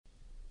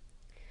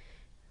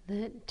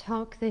The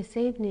talk this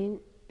evening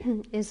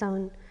is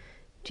on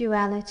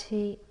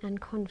duality and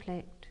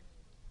conflict.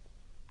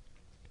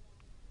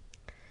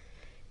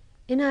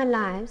 In our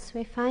lives,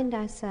 we find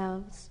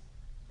ourselves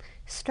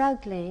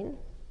struggling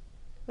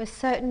with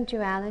certain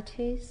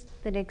dualities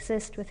that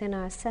exist within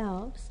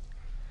ourselves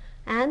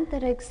and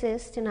that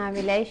exist in our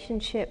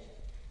relationship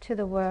to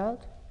the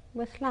world,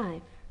 with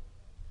life.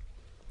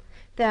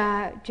 There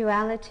are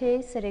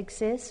dualities that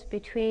exist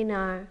between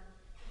our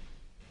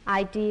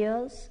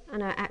ideals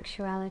and our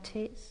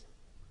actualities.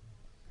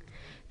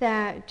 There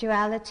are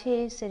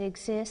dualities that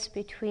exist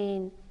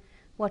between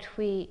what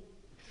we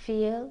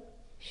feel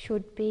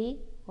should be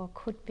or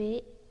could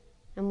be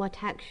and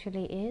what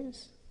actually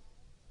is.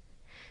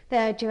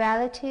 There are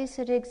dualities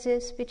that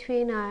exist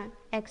between our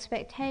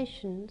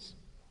expectations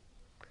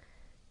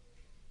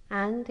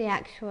and the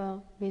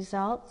actual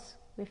results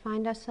we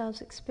find ourselves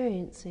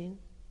experiencing.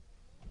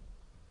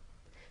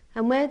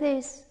 And where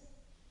these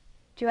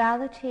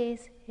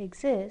dualities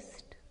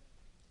exist,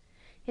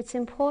 it's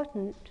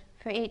important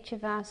for each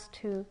of us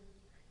to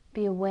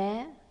be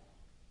aware,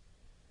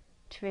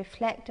 to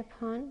reflect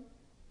upon,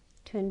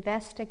 to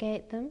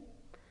investigate them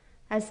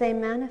as they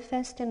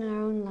manifest in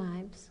our own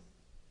lives.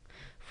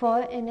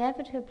 For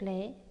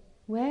inevitably,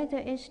 where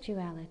there is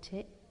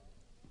duality,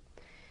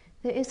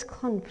 there is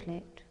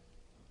conflict.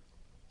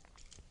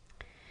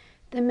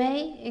 There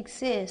may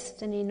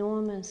exist an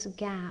enormous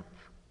gap,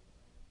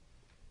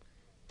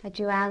 a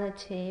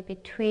duality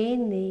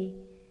between the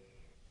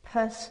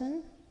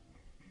person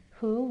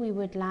who we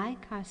would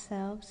like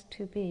ourselves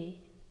to be,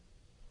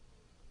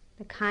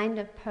 the kind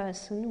of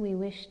person we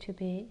wish to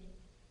be,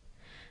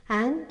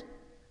 and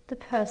the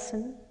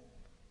person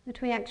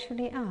that we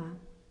actually are.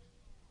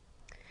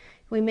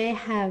 We may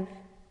have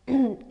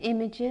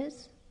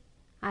images,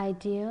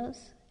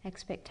 ideals,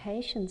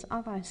 expectations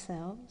of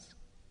ourselves.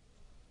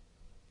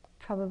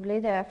 Probably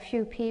there are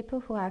few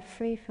people who are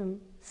free from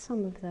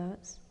some of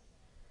those.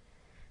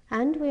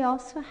 And we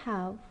also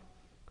have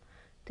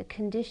the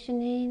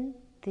conditioning,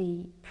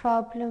 the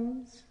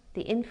problems,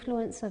 the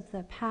influence of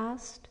the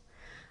past,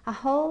 a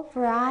whole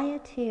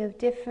variety of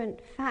different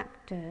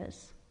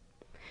factors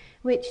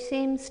which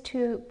seems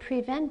to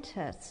prevent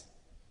us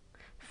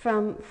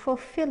from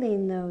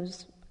fulfilling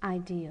those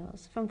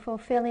ideals, from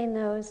fulfilling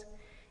those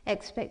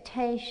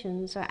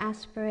expectations or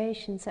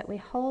aspirations that we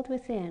hold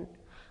within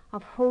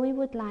of who we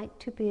would like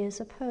to be as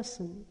a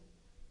person.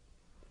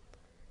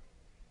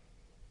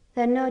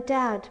 There are no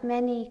doubt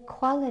many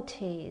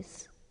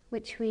qualities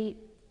which we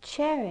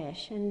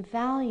cherish and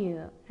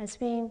value as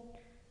being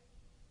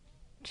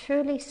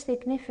truly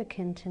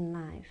significant in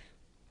life.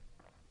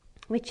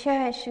 We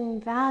cherish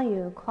and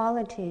value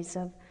qualities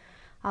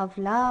of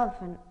love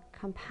and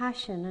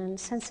compassion and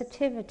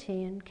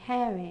sensitivity and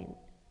caring.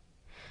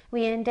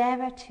 We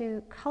endeavor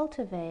to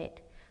cultivate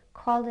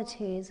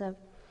qualities of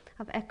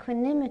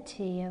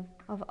equanimity,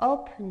 of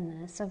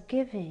openness, of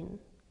giving.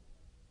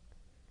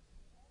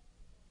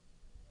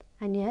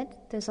 And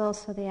yet there's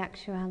also the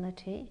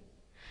actuality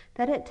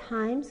that at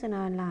times in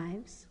our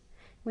lives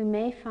we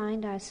may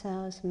find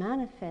ourselves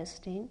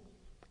manifesting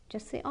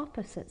just the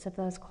opposites of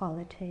those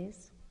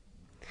qualities.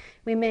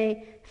 We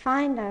may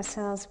find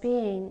ourselves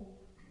being,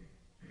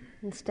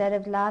 instead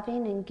of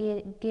loving and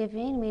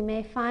giving, we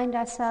may find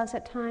ourselves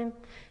at times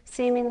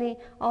seemingly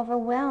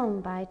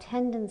overwhelmed by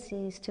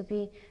tendencies to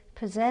be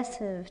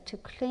possessive, to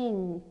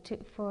cling,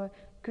 for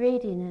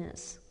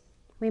greediness.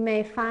 We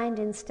may find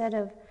instead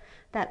of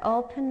that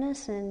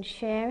openness and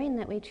sharing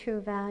that we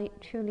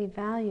truly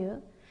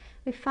value,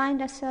 we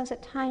find ourselves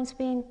at times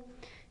being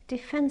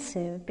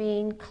defensive,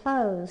 being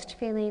closed,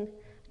 feeling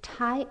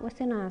tight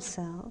within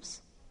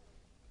ourselves.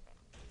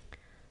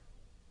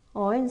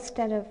 Or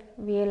instead of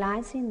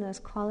realizing those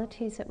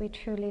qualities that we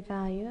truly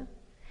value,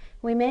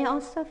 we may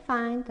also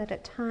find that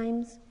at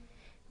times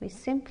we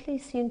simply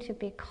seem to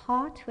be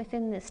caught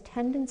within this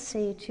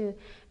tendency to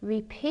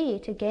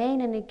repeat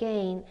again and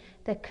again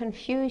the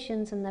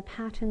confusions and the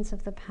patterns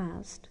of the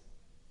past,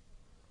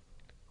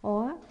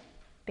 or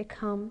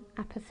become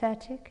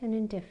apathetic and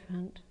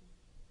indifferent.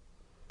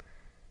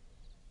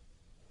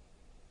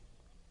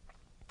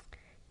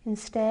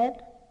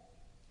 Instead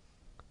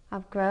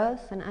of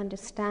growth and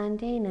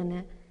understanding and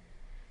an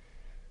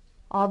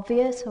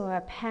obvious or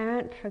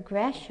apparent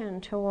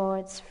progression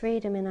towards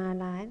freedom in our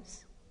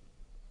lives,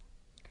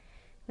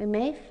 we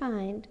may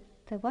find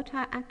that what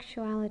our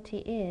actuality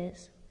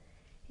is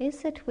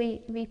that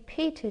we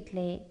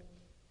repeatedly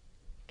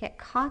get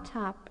caught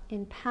up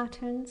in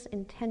patterns,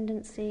 in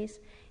tendencies,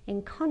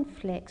 in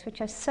conflicts which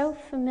are so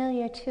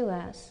familiar to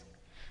us,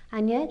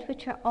 and yet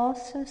which are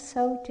also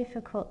so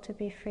difficult to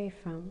be free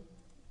from.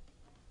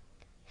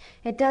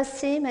 It does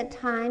seem at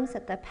times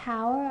that the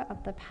power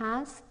of the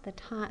past,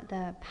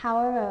 the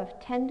power of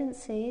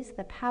tendencies,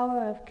 the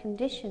power of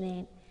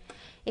conditioning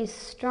is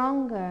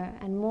stronger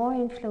and more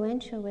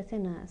influential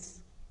within us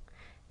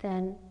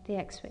than the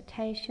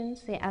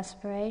expectations, the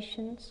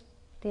aspirations,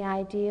 the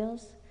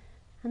ideals,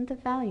 and the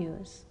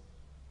values.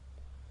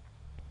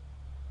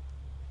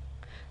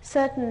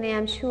 Certainly,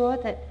 I'm sure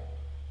that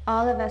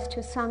all of us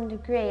to some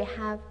degree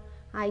have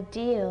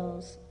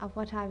ideals of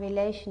what our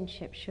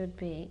relationship should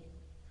be.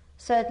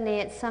 Certainly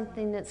it's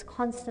something that's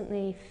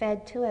constantly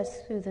fed to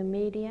us through the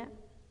media,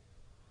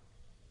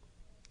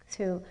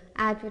 through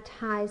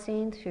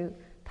advertising, through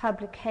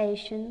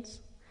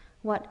publications,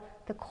 what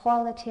the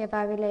quality of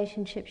our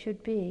relationship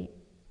should be.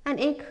 And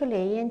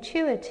equally,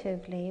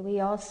 intuitively, we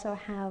also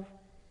have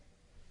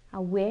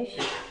a wish,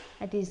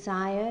 a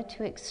desire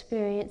to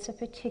experience a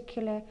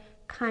particular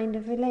kind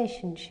of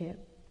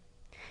relationship.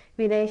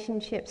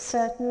 Relationships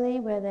certainly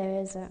where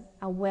there is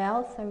a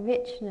wealth, a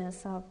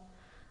richness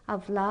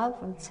of love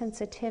and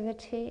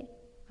sensitivity,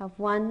 of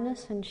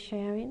oneness and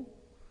sharing.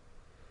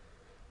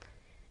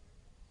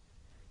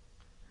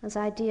 Those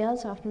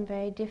ideals are often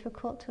very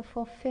difficult to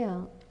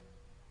fulfill.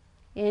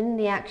 In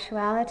the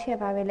actuality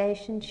of our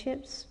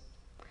relationships,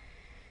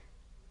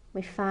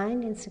 we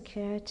find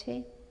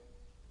insecurity,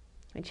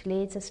 which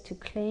leads us to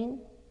cling.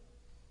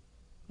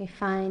 We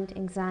find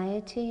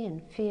anxiety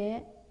and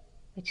fear,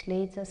 which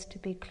leads us to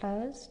be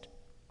closed.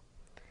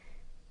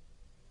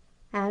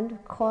 And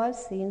of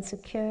course, the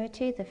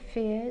insecurity, the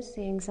fears,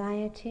 the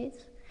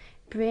anxieties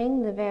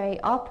bring the very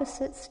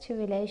opposites to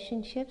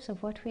relationships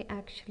of what we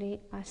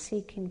actually are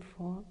seeking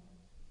for.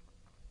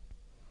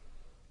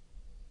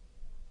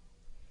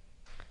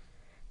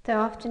 There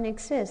often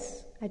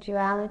exists a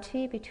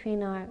duality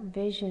between our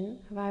vision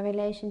of our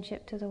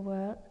relationship to the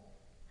world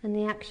and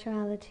the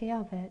actuality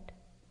of it.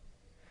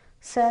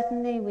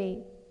 Certainly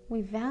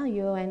we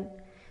value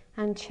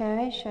and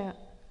cherish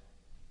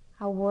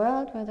a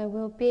world where there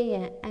will be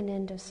an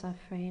end of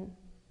suffering,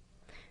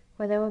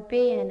 where there will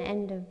be an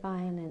end of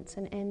violence,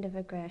 an end of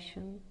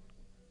aggression.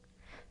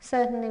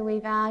 Certainly we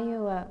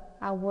value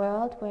a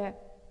world where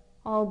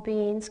all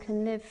beings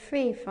can live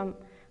free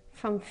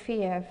from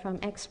fear, from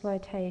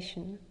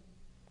exploitation.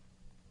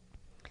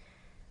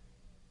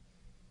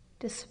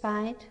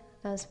 Despite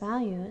those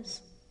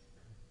values,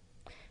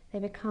 they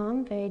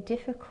become very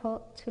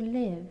difficult to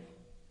live.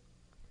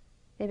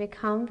 They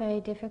become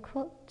very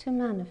difficult to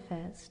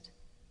manifest.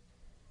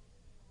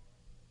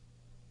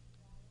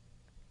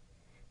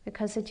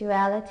 Because the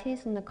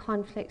dualities and the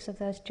conflicts of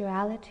those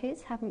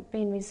dualities haven't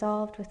been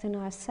resolved within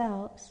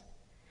ourselves,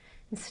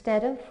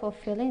 instead of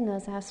fulfilling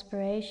those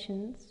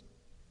aspirations,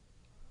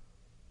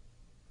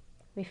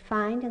 we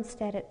find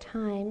instead at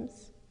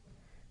times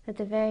that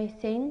the very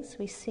things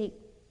we seek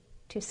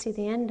to see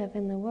the end of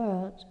in the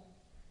world,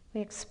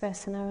 we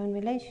express in our own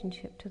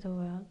relationship to the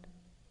world.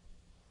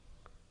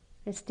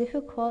 It's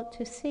difficult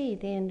to see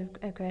the end of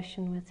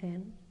aggression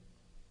within.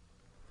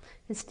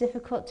 It's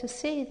difficult to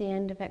see the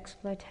end of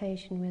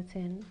exploitation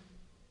within.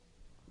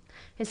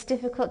 It's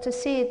difficult to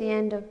see the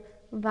end of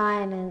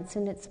violence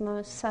in its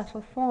most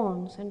subtle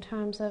forms in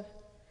terms of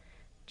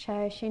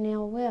cherishing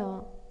ill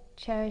will,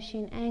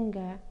 cherishing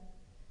anger.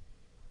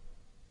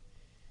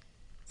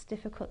 It's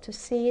difficult to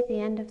see the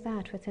end of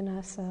that within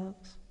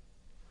ourselves.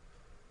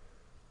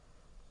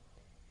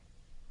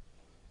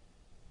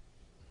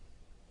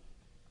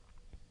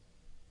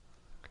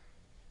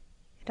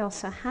 It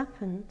also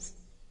happens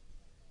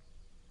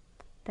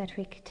that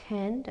we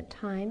tend at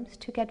times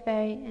to get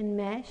very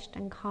enmeshed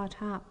and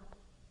caught up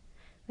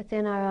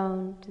within our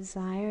own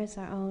desires,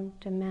 our own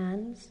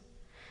demands.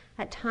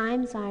 At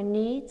times our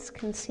needs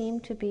can seem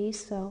to be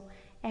so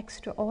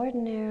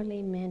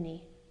extraordinarily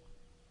many.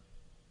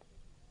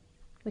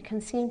 We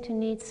can seem to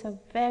need so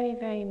very,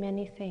 very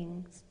many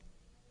things.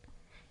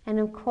 And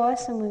of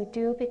course, when we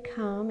do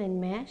become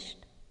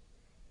enmeshed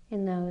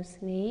in those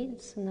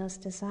needs and those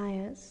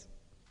desires,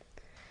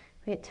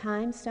 we at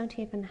times don't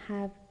even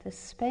have the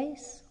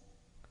space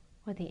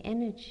or the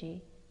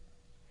energy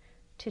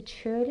to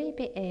truly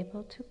be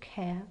able to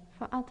care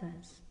for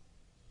others,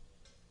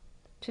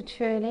 to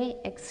truly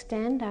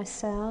extend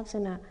ourselves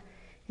in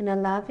a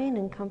loving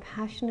and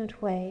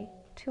compassionate way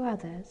to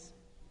others.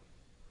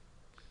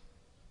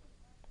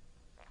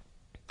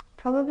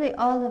 Probably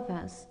all of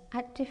us,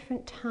 at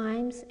different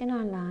times in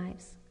our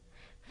lives,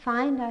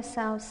 find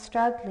ourselves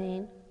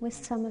struggling with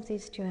some of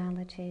these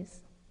dualities,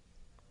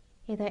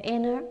 either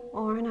inner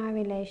or in our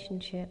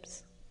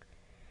relationships,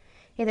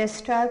 either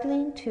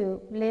struggling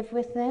to live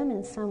with them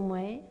in some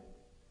way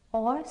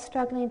or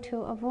struggling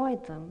to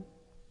avoid them.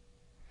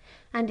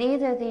 And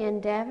either the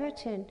endeavor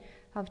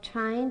of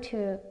trying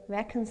to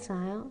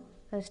reconcile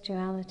those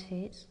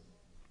dualities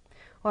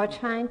or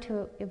trying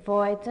to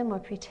avoid them or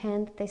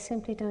pretend that they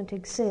simply don't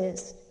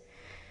exist,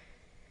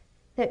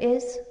 there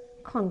is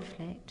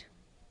conflict.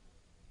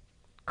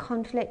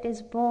 Conflict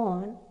is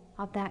born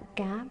of that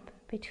gap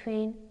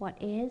between what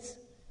is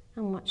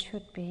and what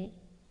should be.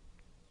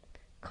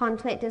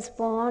 Conflict is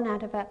born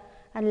out of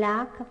a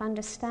lack of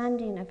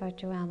understanding of our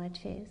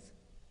dualities.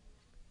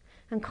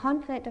 And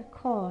conflict, of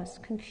course,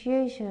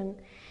 confusion,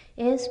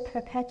 is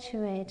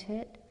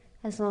perpetuated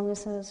as long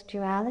as those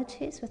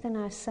dualities within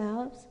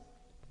ourselves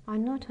are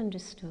not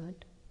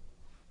understood.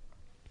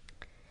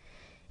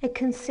 It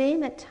can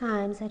seem at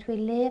times that we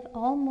live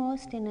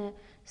almost in a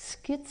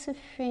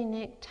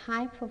schizophrenic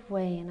type of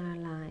way in our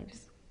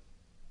lives.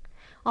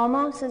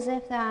 Almost as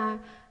if there are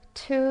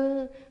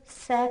two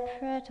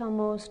separate,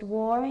 almost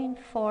warring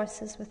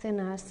forces within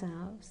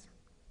ourselves.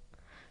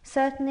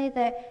 Certainly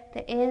there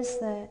is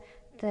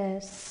the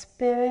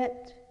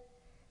spirit,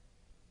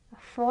 a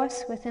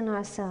force within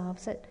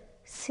ourselves that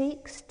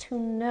seeks to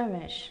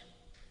nourish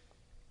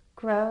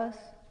growth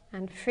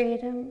and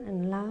freedom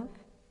and love.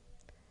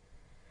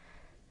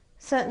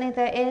 Certainly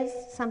there is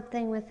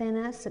something within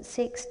us that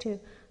seeks to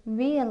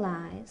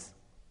realize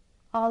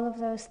all of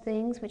those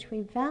things which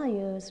we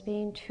value as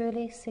being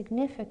truly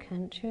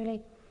significant,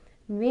 truly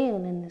real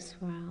in this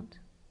world.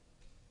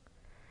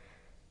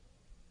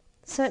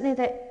 Certainly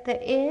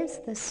there is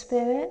the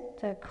spirit,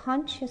 the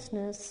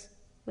consciousness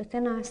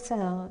within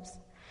ourselves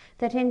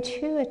that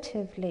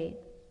intuitively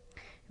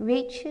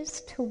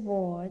reaches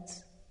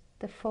towards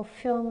the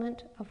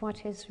fulfillment of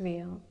what is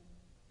real,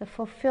 the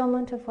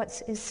fulfillment of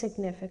what is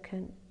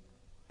significant.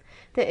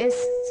 There is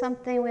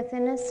something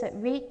within us that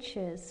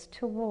reaches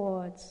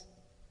towards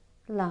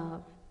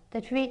love,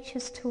 that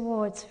reaches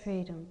towards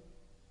freedom.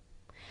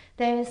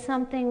 There is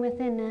something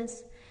within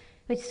us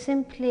which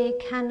simply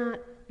cannot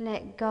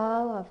let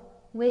go of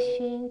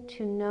wishing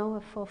to know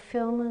a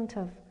fulfillment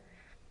of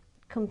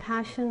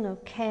compassion,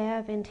 of care,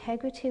 of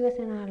integrity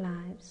within our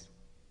lives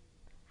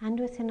and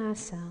within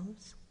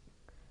ourselves.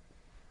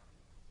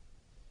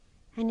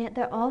 And yet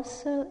there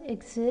also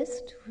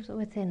exists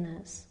within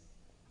us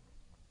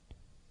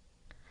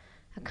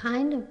a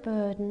kind of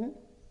burden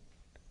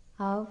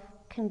of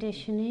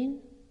conditioning,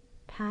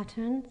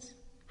 patterns,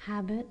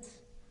 habits,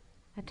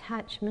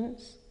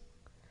 attachments,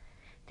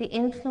 the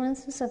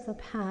influences of the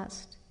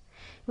past,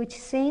 which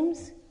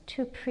seems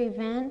to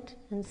prevent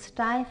and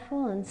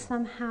stifle and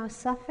somehow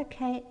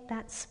suffocate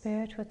that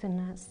spirit within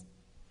us.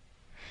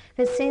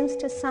 That seems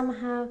to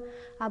somehow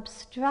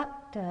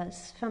obstruct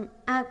us from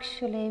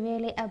actually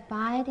really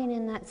abiding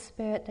in that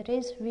spirit that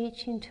is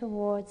reaching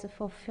towards the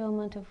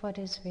fulfillment of what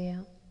is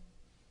real.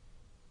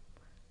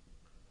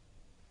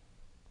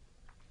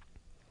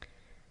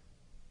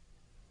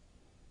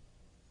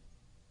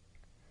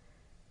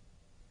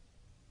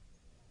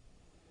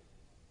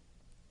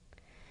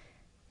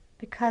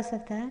 Because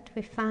of that,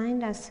 we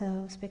find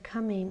ourselves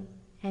becoming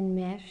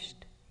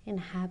enmeshed in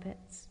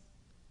habits.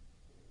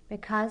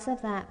 Because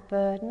of that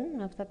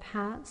burden of the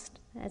past,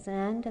 as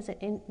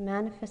it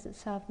manifests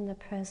itself in the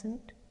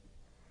present,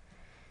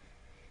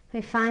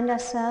 we find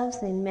ourselves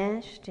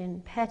enmeshed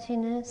in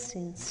pettiness,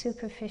 in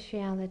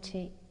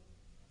superficiality,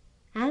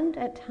 and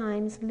at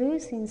times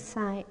losing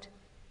sight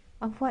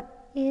of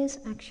what is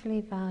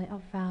actually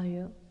of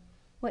value,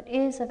 what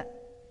is of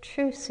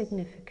true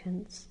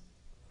significance.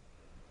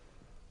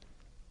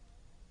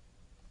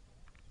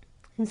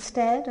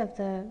 Instead of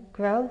the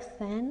growth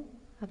then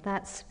of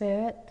that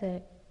spirit, the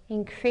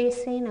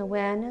increasing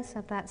awareness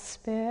of that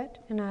spirit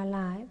in our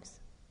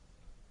lives,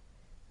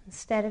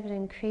 instead of an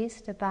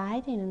increased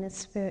abiding in the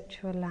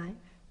spiritual life,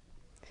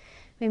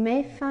 we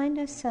may find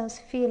ourselves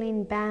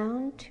feeling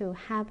bound to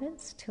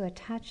habits, to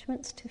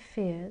attachments, to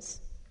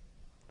fears.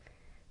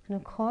 And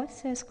of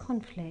course there's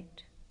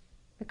conflict,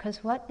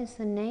 because what is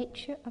the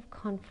nature of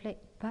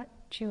conflict but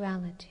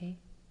duality?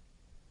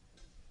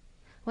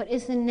 What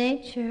is the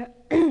nature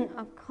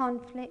of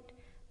conflict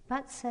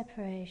but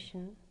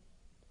separation?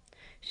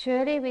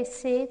 Surely we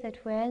see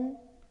that when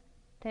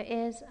there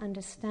is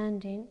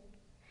understanding,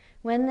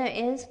 when there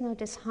is no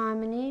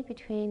disharmony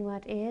between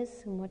what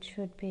is and what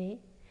should be,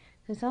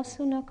 there's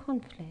also no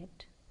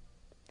conflict.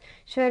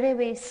 Surely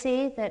we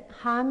see that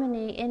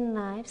harmony in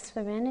life,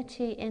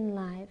 serenity in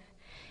life,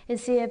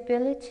 is the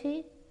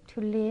ability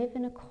to live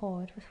in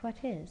accord with what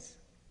is.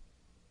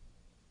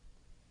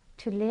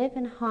 To live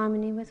in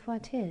harmony with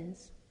what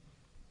is.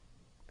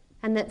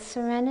 And that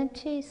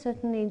serenity,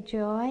 certainly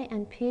joy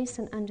and peace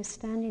and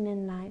understanding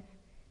in life,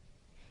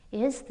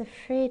 is the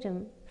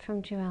freedom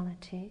from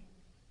duality.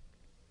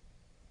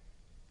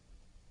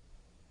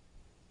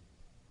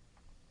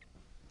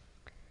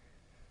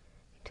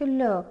 To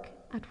look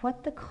at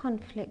what the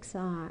conflicts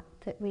are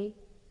that we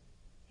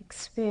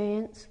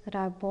experience that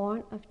are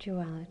born of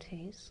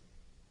dualities.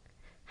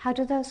 How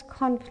do those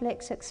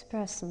conflicts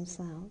express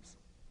themselves?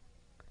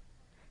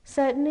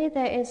 Certainly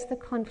there is the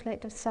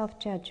conflict of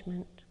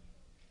self-judgment,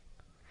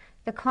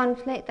 the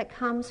conflict that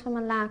comes from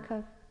a lack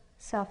of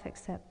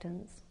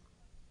self-acceptance.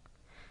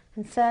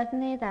 And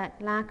certainly that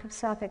lack of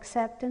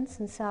self-acceptance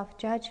and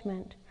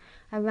self-judgment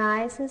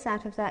arises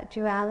out of that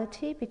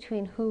duality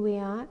between who we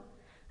are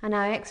and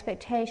our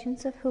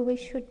expectations of who we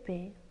should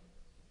be.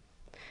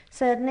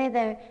 Certainly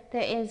there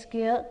is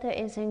guilt, there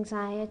is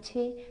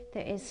anxiety,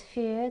 there is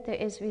fear, there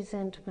is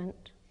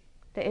resentment,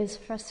 there is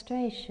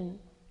frustration,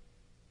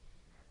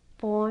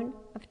 born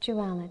of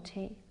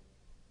duality.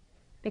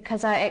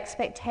 Because our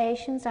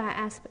expectations,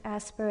 our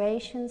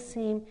aspirations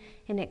seem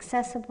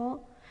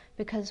inaccessible,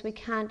 because we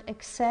can't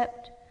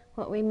accept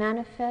what we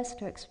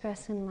manifest or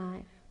express in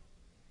life.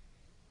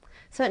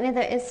 Certainly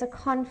there is a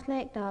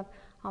conflict of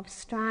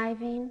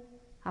striving,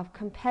 of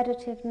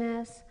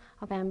competitiveness,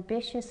 of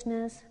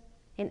ambitiousness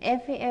in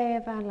every area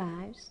of our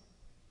lives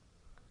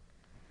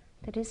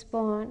that is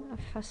born of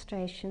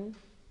frustration.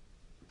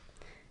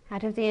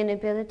 out of the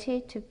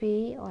inability to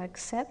be or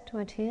accept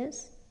what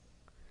is,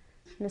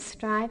 and the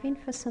striving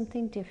for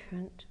something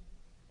different.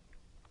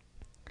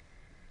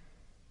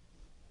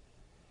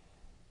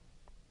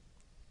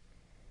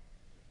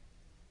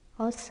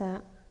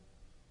 Also,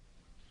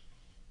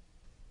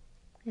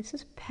 it's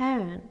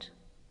apparent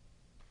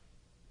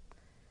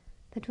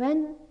that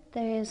when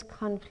there is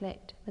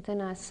conflict within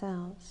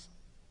ourselves,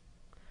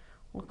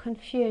 or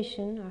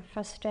confusion or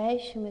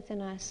frustration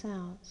within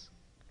ourselves,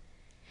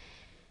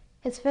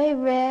 it's very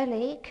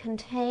rarely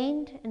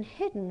contained and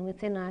hidden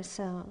within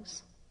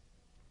ourselves.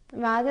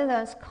 Rather,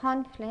 those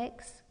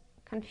conflicts,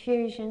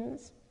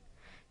 confusions,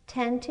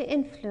 tend to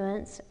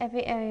influence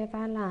every area of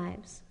our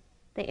lives.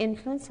 They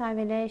influence our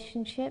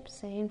relationships,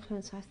 they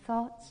influence our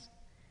thoughts,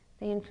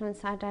 they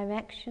influence our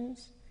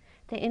directions,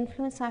 they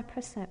influence our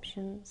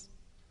perceptions.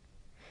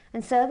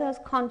 And so those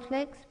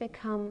conflicts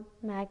become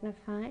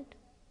magnified,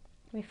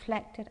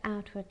 reflected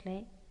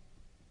outwardly.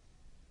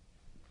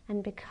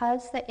 And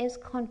because there is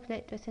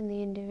conflict within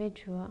the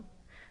individual,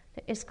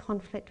 there is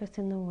conflict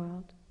within the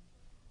world.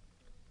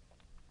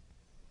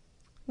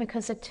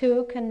 Because the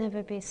two can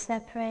never be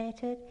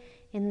separated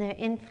in their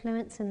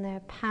influence and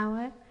their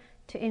power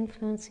to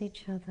influence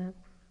each other.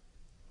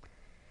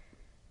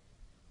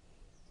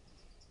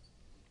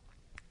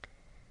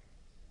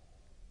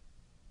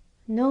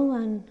 No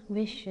one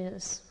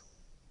wishes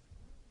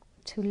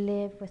to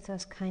live with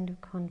those kind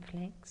of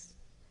conflicts.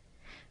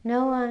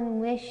 No one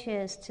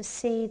wishes to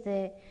see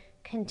the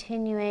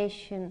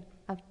continuation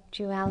of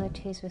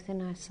dualities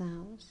within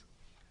ourselves.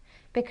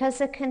 Because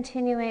the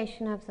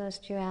continuation of those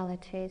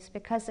dualities,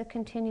 because the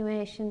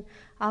continuation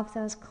of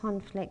those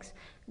conflicts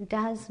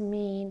does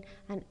mean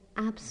an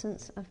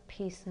absence of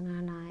peace in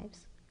our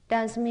lives,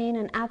 does mean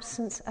an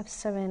absence of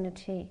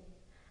serenity,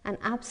 an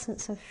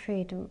absence of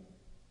freedom.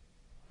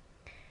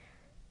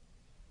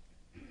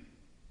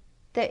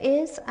 There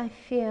is, I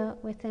feel,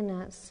 within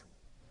us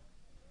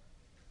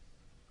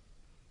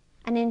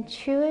an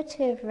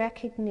intuitive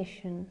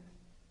recognition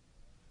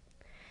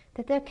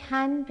that there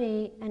can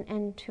be an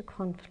end to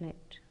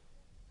conflict.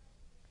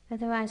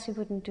 Otherwise we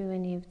wouldn't do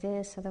any of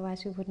this,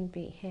 otherwise we wouldn't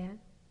be here.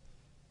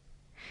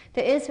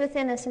 There is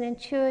within us an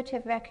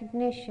intuitive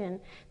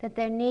recognition that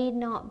there need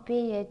not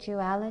be a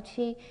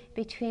duality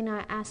between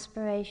our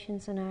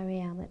aspirations and our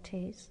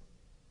realities.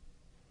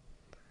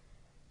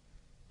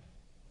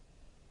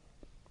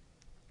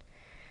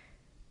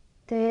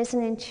 There is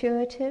an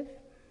intuitive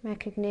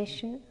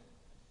recognition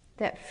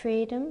that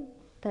freedom,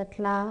 that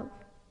love,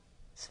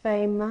 is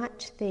very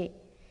much the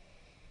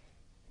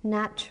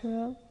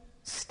natural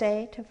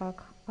state of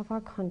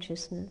our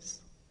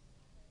consciousness.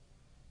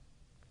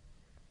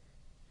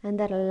 And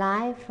that a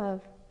life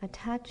of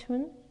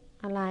attachment,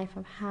 a life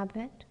of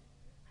habit,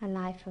 a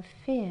life of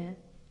fear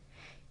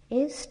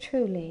is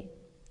truly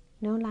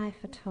no life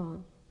at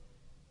all.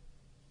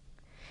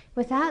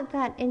 Without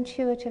that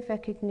intuitive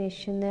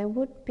recognition, there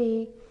would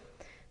be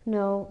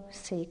no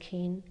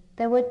seeking.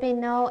 There would be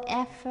no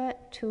effort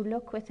to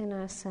look within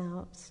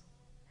ourselves.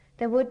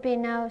 There would be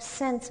no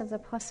sense of the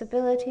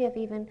possibility of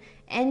even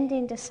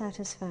ending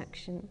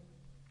dissatisfaction.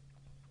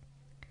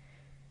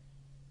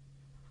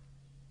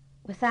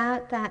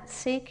 Without that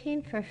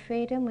seeking for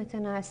freedom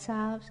within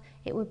ourselves,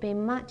 it would be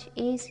much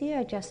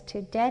easier just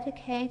to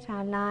dedicate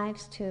our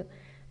lives to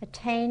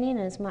attaining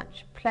as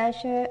much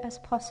pleasure as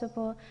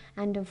possible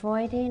and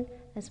avoiding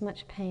as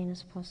much pain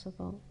as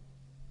possible.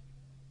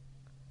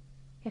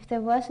 If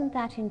there wasn't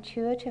that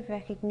intuitive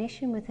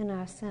recognition within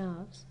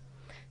ourselves,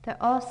 there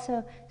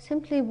also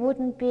simply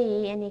wouldn't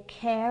be any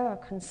care or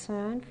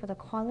concern for the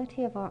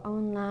quality of our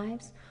own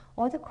lives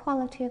or the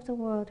quality of the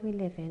world we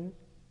live in.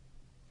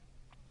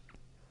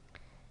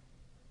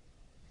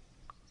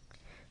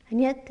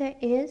 And yet there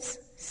is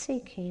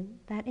seeking.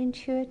 That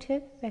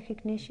intuitive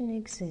recognition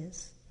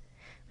exists.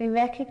 We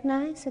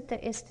recognize that there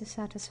is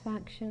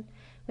dissatisfaction.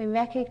 We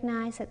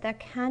recognize that there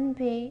can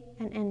be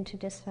an end to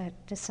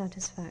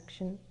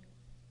dissatisfaction.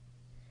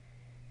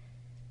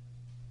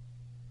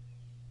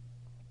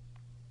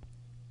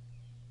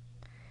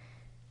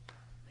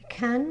 We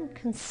can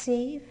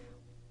conceive,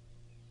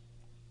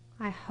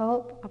 I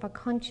hope, of a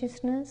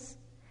consciousness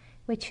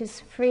which is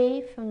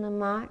free from the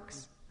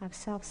marks of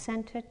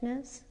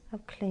self-centeredness,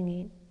 of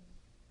clinging.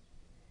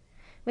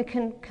 We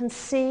can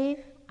conceive,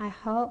 I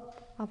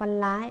hope, of a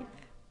life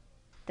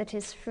that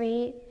is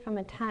free from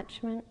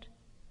attachment,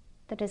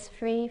 that is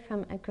free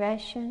from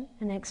aggression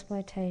and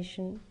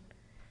exploitation.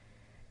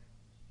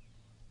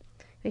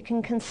 We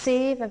can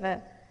conceive of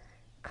a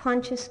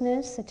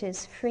consciousness that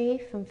is free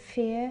from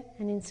fear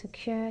and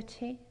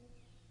insecurity,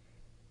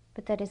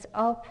 but that is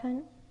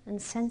open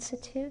and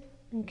sensitive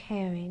and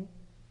caring.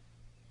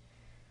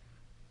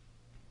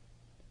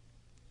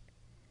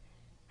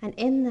 And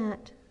in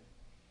that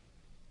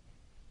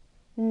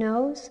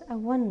knows a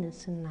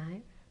oneness in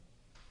life.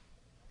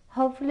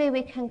 Hopefully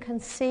we can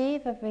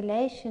conceive of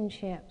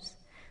relationships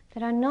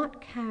that are not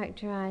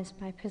characterized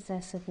by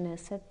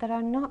possessiveness, that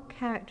are not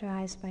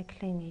characterized by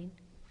clinging,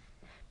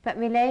 but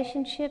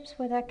relationships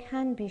where there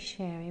can be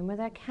sharing, where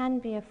there can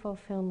be a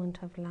fulfillment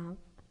of love.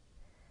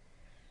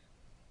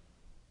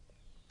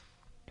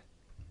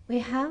 we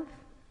have,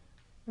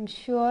 I'm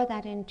sure,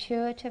 that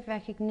intuitive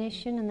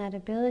recognition and that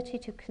ability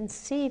to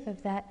conceive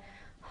of that,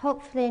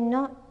 hopefully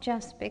not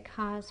just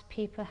because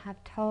people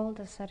have told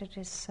us that it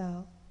is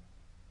so,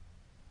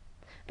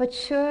 but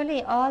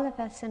surely all of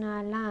us in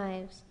our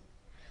lives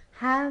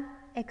have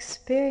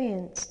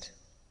experienced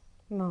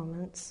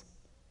moments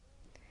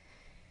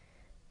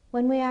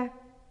when we are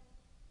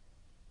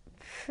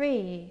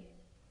free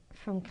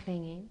from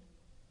clinging.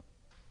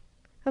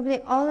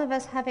 Probably all of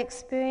us have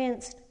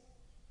experienced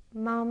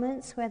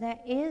moments where there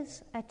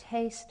is a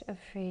taste of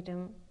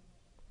freedom,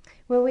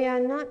 where we are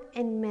not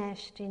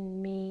enmeshed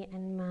in me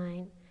and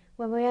mine,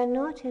 where we are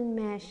not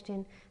enmeshed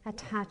in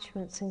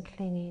attachments and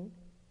clinging,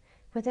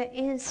 where there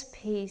is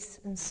peace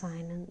and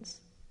silence.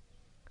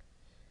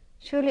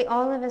 Surely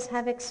all of us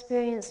have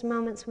experienced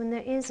moments when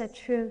there is a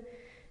true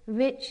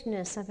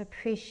richness of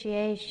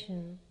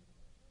appreciation,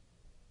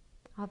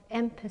 of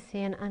empathy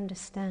and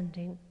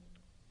understanding.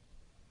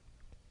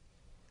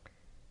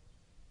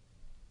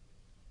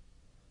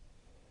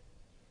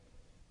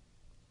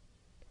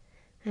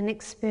 And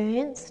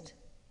experienced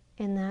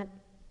in that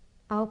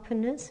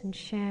openness and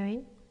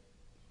sharing,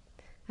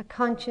 a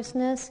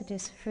consciousness that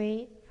is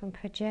free from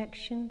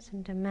projections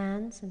and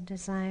demands and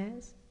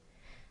desires.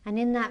 And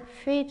in that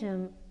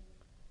freedom,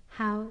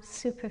 how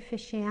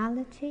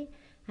superficiality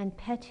and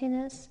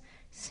pettiness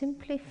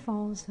simply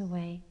falls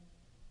away,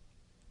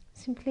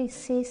 simply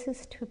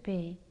ceases to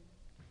be.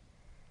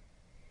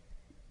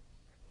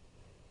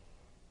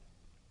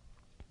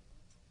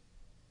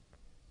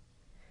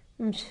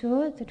 I'm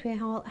sure that we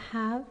all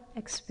have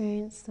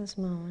experienced those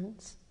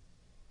moments.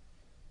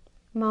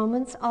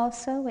 Moments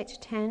also which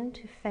tend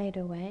to fade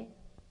away.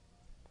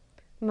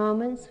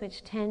 Moments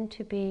which tend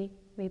to be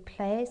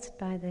replaced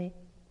by the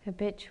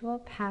habitual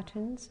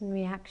patterns and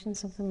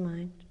reactions of the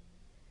mind.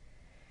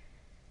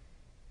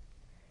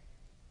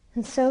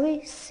 And so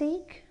we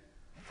seek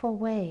for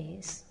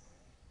ways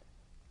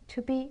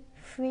to be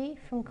free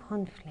from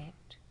conflict.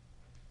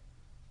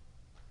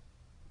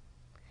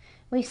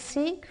 We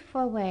seek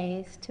for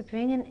ways to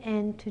bring an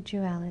end to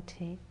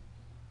duality.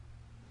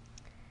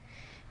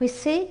 We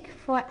seek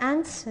for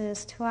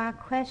answers to our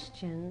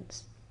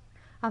questions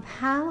of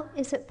how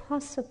is it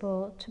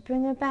possible to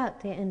bring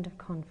about the end of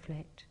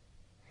conflict?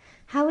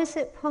 How is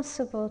it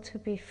possible to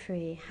be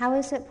free? How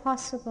is it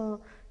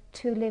possible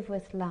to live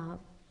with love?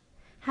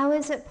 How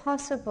is it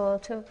possible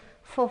to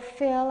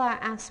fulfill our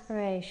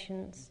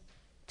aspirations,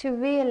 to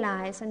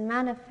realize and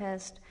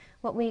manifest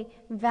what we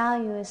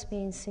value as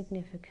being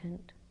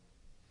significant?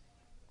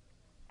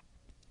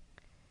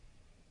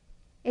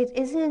 It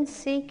is in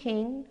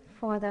seeking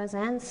for those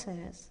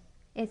answers,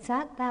 it's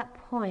at that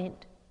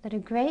point that a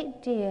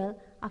great deal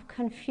of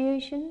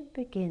confusion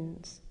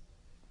begins.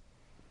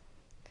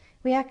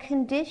 We are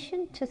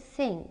conditioned to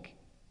think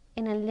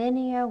in a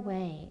linear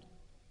way,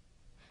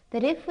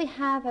 that if we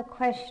have a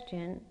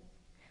question,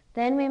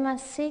 then we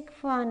must seek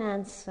for an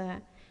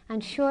answer,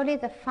 and surely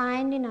the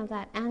finding of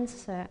that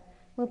answer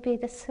will be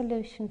the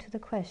solution to the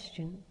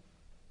question.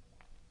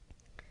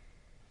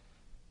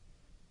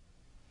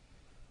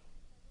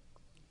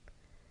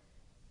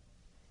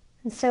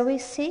 And so we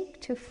seek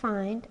to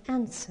find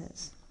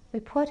answers. We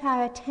put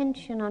our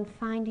attention on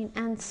finding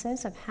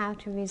answers of how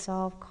to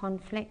resolve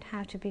conflict,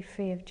 how to be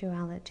free of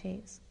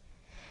dualities.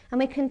 And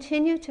we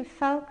continue to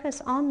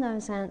focus on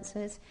those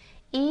answers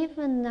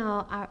even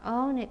though our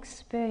own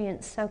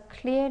experience so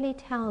clearly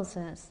tells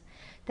us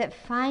that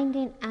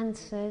finding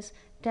answers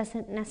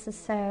doesn't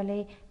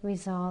necessarily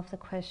resolve the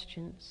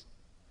questions.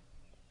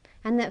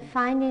 And that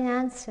finding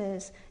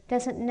answers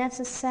doesn't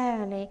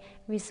necessarily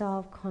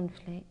resolve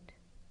conflict.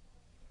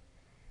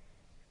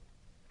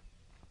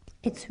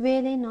 It's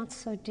really not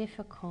so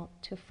difficult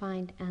to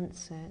find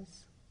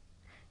answers.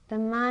 The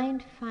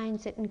mind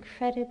finds it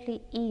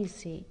incredibly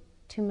easy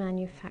to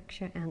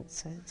manufacture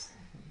answers.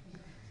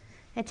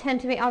 They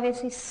tend to be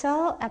obviously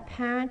so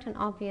apparent and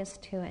obvious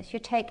to us. You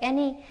take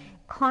any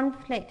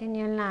conflict in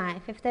your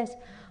life, if there's,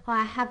 oh,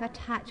 I have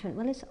attachment,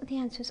 well, the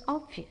answer is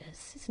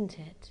obvious, isn't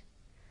it?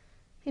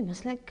 You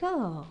must let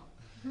go.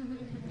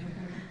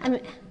 I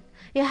mean,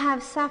 you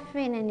have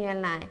suffering in your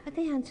life, but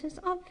the answer is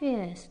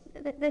obvious.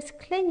 There's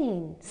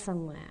clinging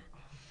somewhere.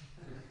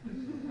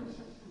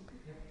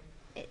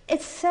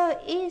 It's so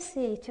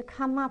easy to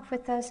come up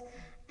with those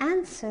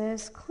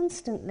answers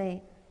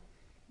constantly.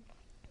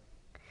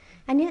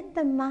 And yet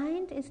the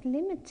mind is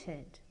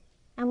limited.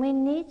 And we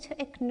need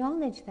to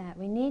acknowledge that.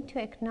 We need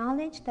to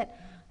acknowledge that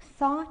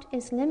thought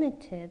is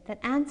limited, that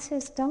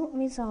answers don't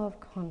resolve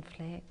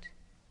conflict.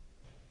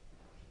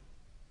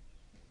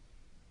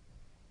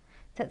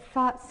 That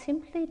thought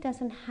simply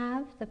doesn't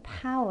have the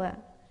power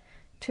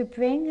to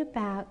bring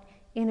about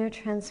inner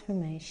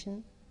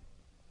transformation.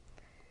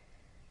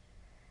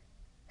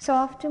 So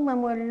often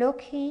when we're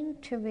looking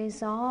to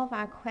resolve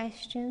our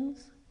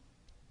questions,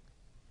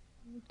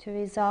 to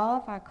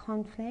resolve our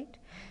conflict,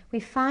 we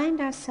find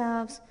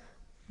ourselves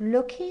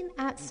looking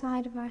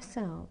outside of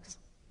ourselves.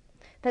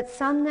 That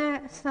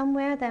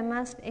somewhere there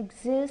must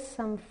exist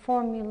some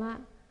formula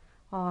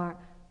or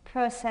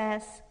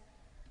process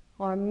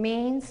or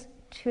means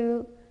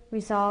to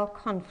resolve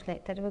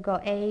conflict, that it would go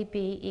A,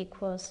 B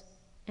equals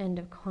end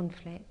of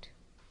conflict.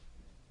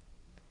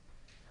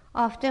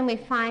 Often we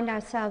find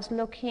ourselves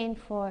looking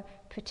for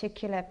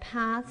particular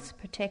paths,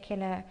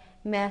 particular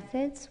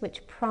methods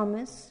which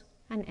promise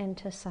an end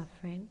to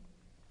suffering.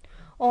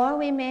 Or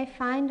we may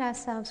find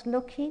ourselves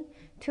looking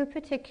to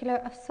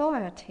particular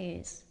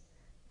authorities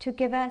to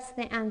give us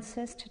the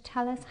answers, to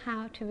tell us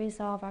how to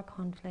resolve our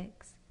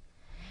conflicts.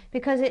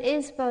 Because it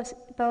is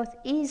both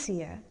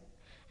easier,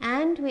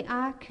 and we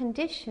are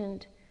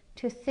conditioned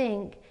to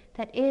think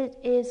that it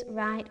is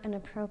right and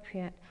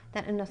appropriate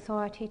that an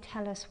authority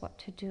tell us what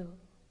to do.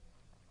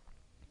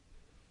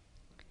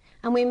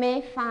 And we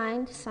may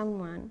find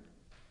someone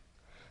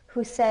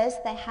who says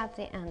they have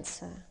the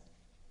answer.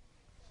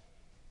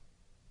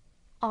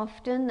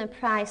 Often the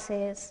price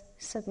is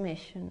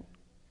submission.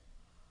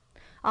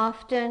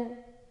 Often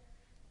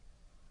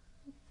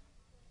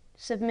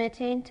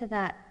submitting to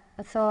that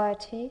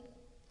authority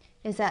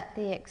is at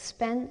the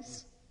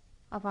expense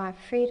of our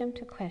freedom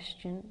to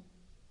question.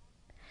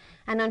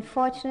 And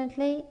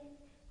unfortunately,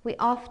 we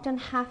often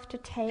have to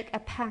take a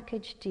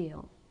package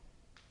deal.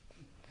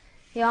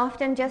 You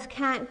often just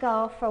can't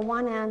go for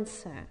one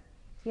answer.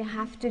 You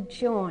have to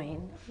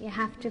join. You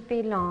have to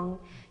belong.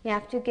 You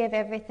have to give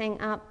everything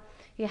up.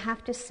 You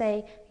have to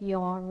say,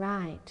 you're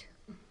right.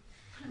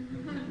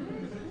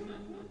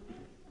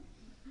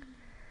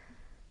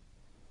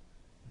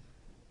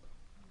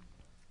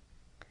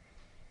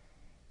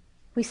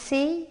 We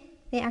see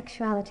the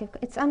actuality of,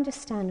 it's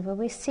understandable,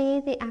 we see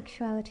the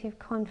actuality of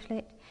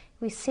conflict,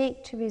 we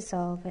seek to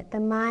resolve it. The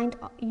mind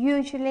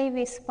usually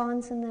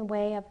responds in the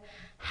way of,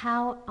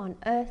 how on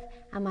earth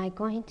am I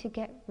going to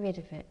get rid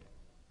of it?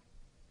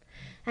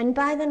 And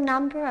by the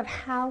number of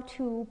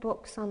how-to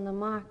books on the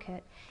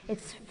market,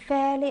 it's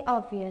fairly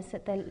obvious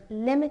that the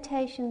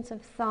limitations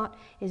of thought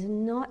is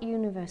not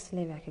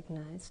universally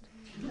recognized.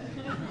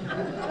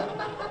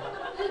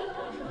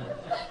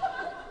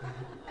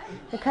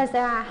 Because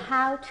there are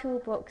how-to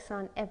books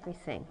on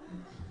everything.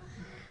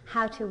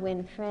 How to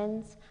win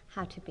friends,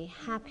 how to be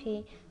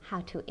happy,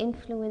 how to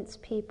influence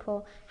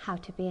people, how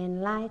to be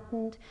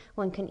enlightened.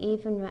 One can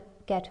even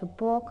get a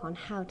book on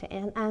how to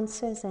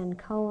answer Zen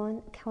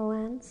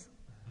koans.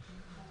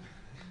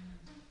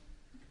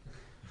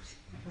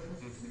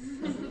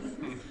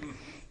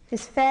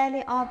 It's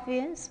fairly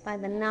obvious by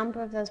the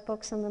number of those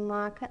books on the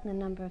market and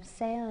the number of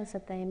sales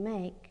that they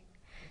make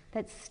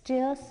that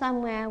still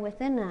somewhere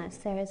within us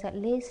there is at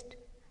least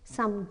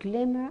some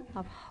glimmer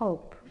of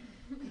hope.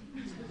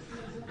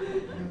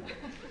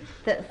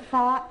 That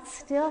thought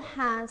still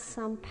has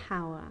some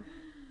power.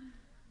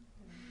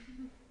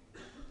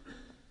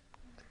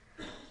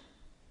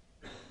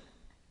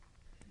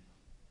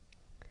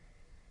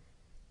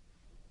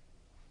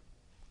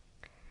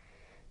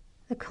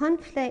 The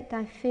conflict,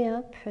 I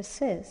feel,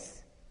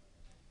 persists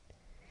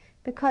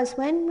because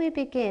when we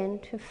begin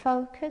to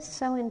focus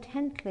so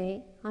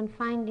intently on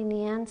finding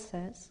the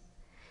answers,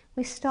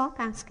 we stop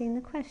asking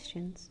the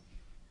questions.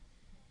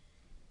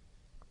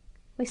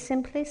 We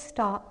simply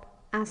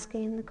stop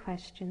asking the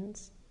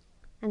questions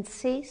and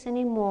cease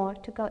any more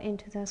to go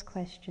into those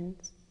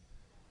questions.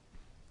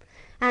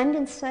 And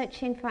in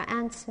searching for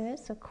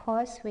answers, of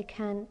course, we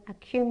can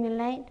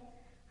accumulate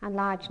a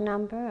large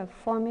number of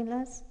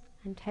formulas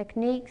and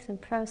techniques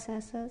and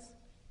processes,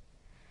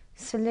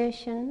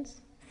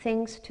 solutions,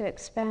 things to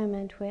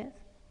experiment with,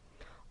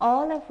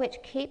 all of which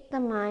keep the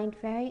mind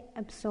very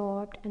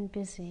absorbed and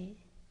busy.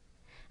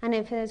 And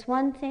if there's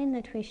one thing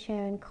that we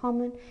share in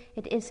common,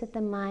 it is that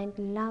the mind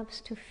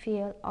loves to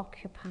feel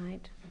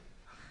occupied.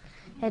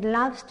 It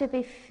loves to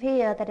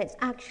feel that it's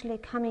actually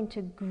coming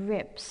to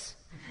grips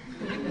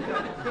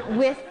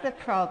with the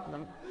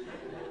problem.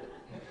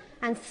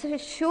 And so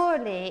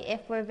surely,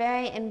 if we're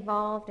very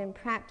involved in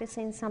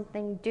practicing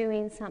something,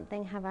 doing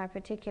something, have our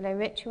particular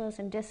rituals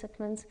and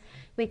disciplines,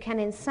 we can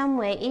in some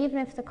way, even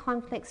if the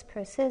conflicts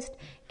persist,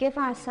 give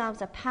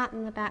ourselves a pat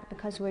on the back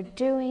because we're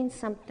doing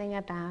something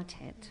about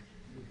it.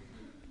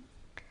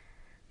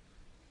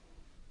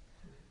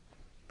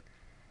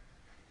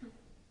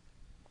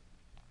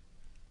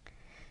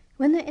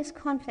 When there is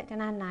conflict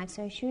in our lives,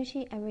 there's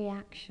usually a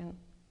reaction.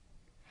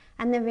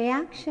 And the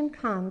reaction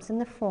comes in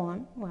the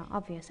form, well,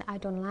 obviously, I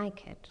don't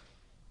like it.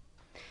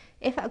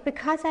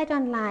 Because I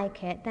don't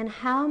like it, then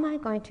how am I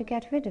going to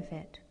get rid of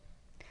it?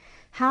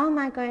 How am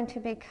I going to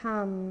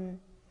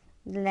become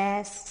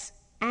less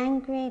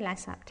angry,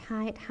 less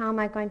uptight? How am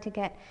I going to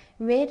get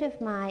rid of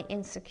my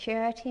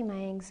insecurity, my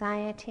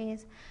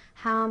anxieties?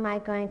 How am I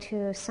going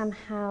to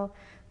somehow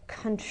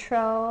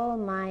control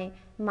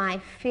my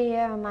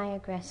fear or my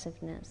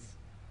aggressiveness?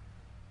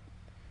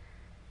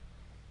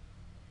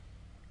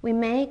 We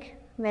make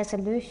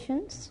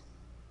resolutions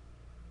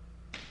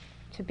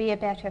to be a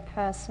better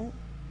person,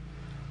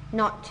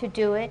 not to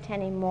do it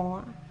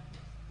anymore.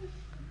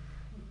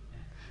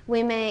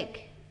 We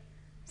make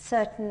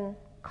certain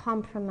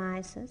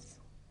compromises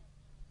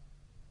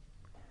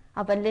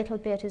of a little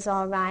bit is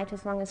all right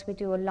as long as we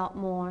do a lot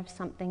more of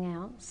something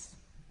else.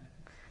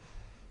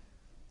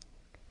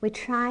 We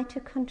try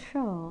to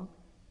control.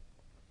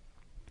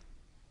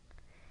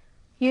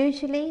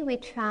 Usually we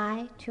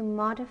try to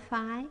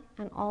modify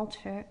and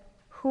alter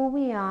who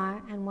we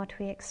are and what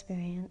we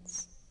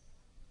experience.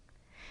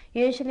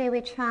 Usually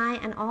we try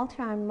and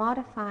alter and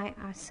modify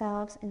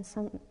ourselves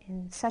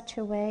in such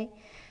a way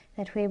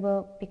that we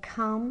will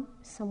become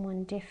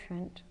someone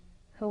different,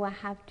 who will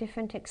have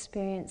different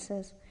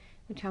experiences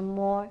which are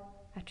more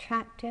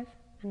attractive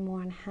and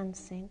more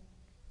enhancing.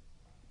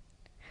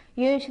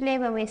 Usually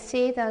when we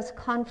see those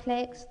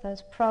conflicts,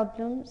 those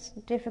problems,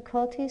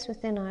 difficulties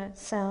within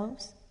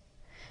ourselves,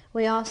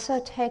 we also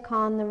take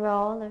on the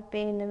role of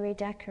being the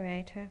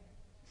redecorator,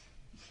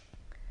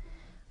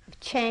 of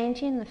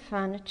changing the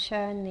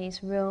furniture in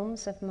these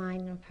rooms of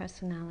mind and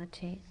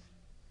personality.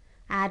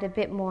 Add a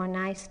bit more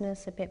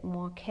niceness, a bit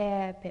more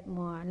care, a bit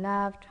more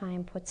love, try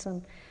and put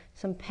some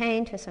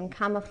paint or some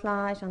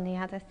camouflage on the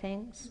other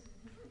things.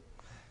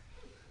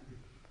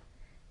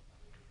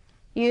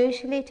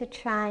 Usually to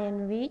try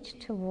and reach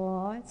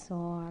towards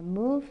or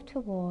move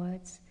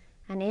towards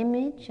an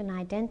image, an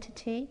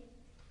identity,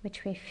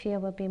 which we feel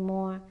will be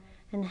more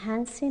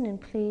enhancing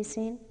and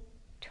pleasing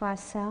to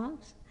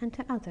ourselves and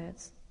to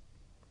others.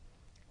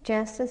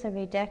 Just as a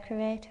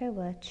redecorator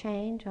will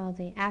change all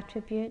the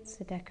attributes,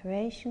 the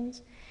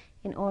decorations,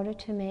 in order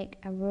to make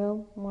a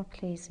room more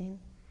pleasing.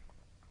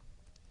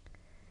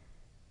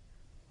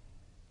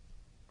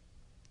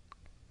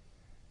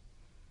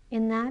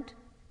 In that,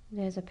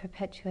 there's a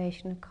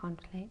perpetuation of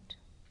conflict,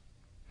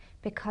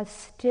 because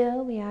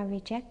still we are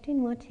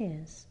rejecting what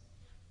is.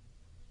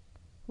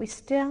 We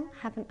still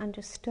haven't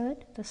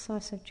understood the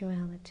source of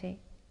duality.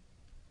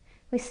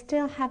 We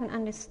still haven't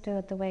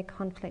understood the way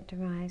conflict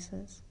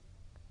arises.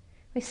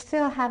 We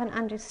still haven't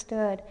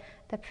understood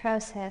the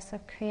process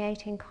of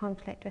creating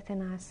conflict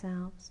within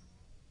ourselves.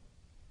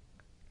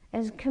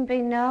 There can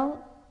be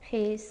no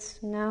peace,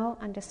 no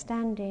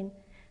understanding,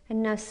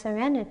 and no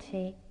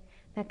serenity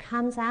that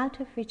comes out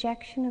of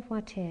rejection of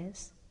what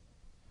is.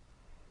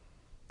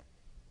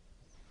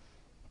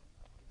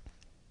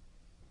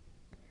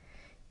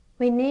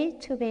 We need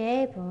to be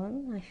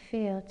able, I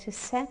feel, to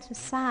set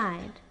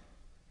aside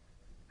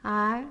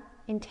our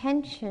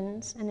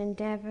intentions and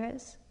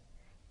endeavors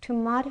to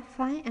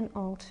modify and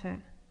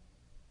alter.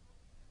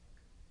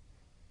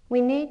 We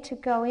need to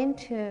go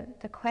into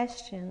the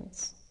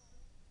questions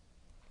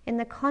in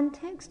the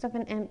context of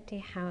an empty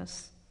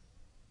house.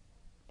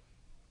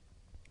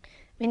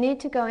 We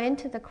need to go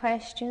into the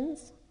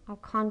questions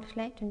of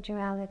conflict and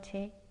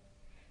duality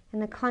in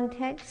the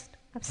context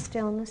of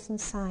stillness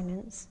and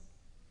silence.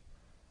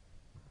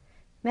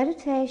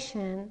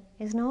 Meditation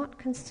is not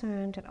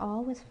concerned at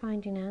all with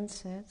finding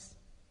answers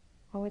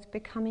or with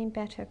becoming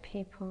better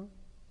people.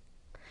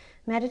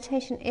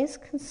 Meditation is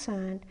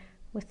concerned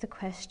with the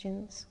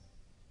questions.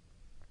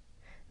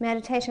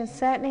 Meditation is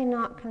certainly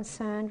not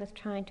concerned with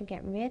trying to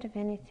get rid of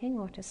anything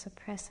or to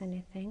suppress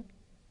anything,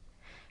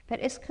 but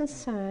is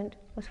concerned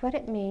with what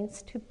it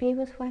means to be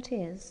with what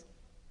is.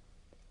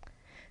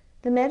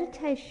 The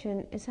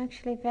meditation is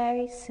actually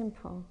very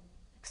simple,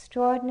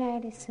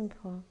 extraordinarily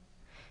simple.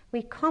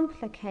 We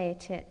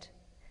complicate it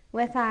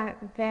with our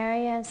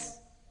various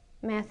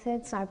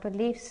methods, our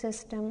belief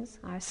systems,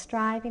 our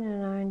striving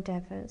and our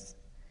endeavors.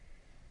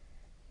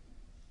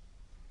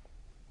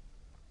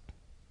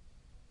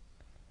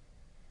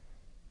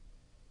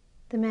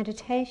 The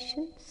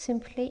meditation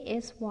simply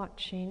is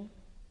watching,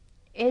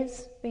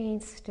 is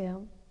being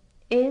still,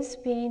 is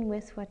being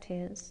with what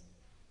is.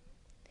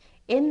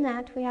 In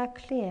that we are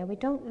clear. We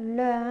don't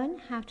learn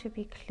how to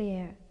be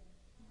clear.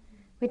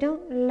 We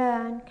don't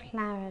learn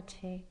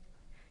clarity.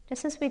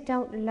 Just as we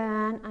don't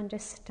learn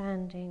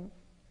understanding.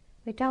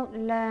 We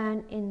don't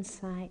learn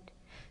insight.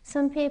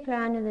 Some people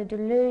are under the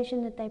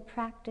delusion that they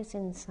practice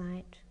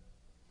insight.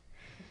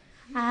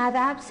 I have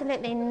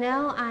absolutely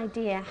no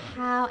idea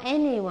how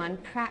anyone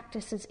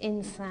practices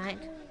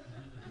insight.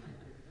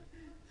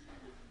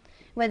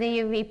 Whether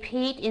you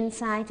repeat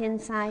insight,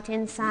 insight,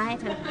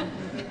 insight,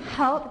 and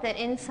hope that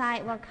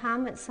insight will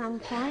come at some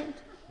point.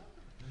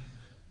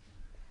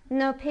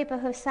 Know people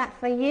who sat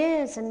for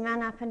years and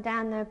run up and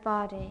down their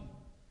body.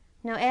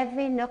 Know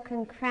every nook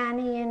and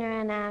cranny,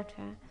 inner and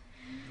outer.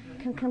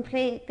 Can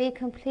be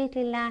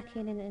completely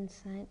lacking in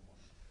insight.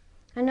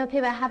 I know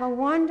people have a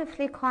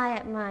wonderfully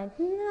quiet mind.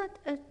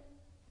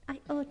 I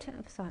ought to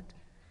have thought.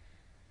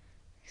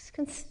 This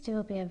can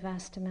still be a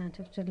vast amount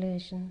of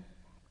delusion.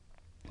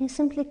 You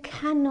simply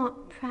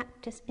cannot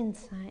practice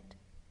insight.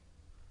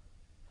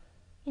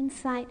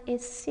 Insight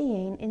is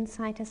seeing,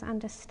 insight is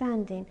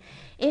understanding.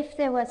 If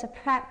there was a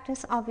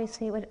practice,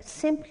 obviously it would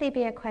simply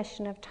be a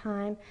question of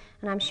time,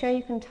 and I'm sure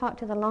you can talk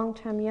to the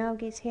long-term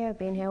yogis here, who've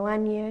been here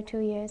 1 year, 2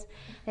 years.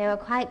 They will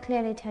quite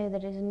clearly tell you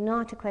that it is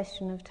not a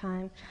question of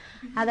time.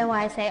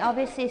 Otherwise they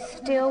obviously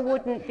still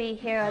wouldn't be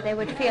here, or they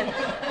would feel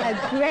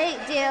a great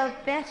deal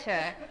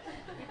better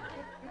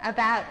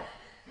about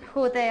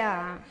who they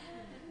are.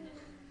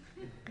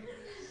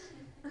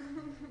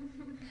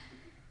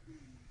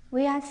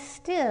 We are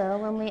still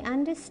when we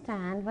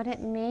understand what it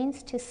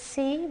means to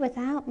see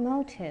without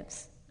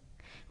motives.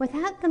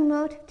 without the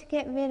motive to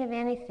get rid of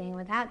anything,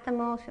 without the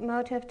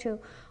motive to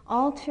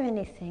alter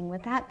anything,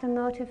 without the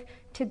motive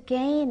to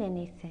gain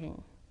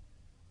anything.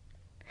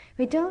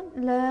 We don't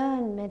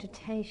learn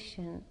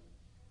meditation.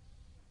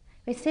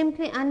 We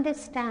simply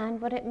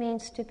understand what it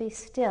means to be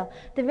still.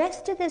 The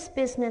rest of this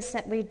business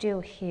that we do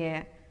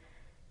here,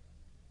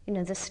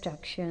 the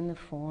structure and the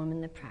form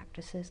and the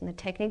practices and the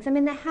techniques,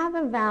 they have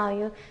a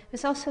value.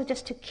 It's also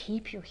just to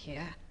keep you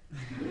here.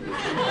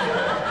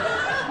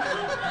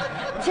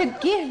 To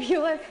give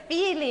you a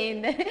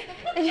feeling that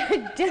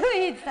you're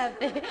doing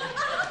something.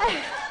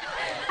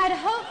 And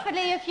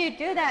hopefully if you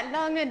do that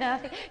long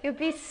enough, you'll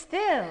be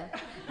still.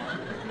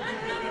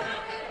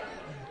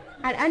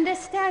 And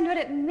understand what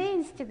it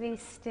means to be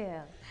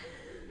still.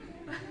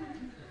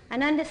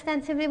 And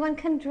understand simply one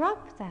can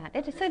drop that.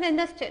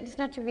 It's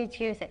not to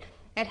reduce it.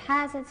 It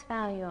has its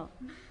value.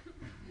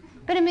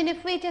 But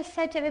if we just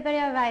said to everybody,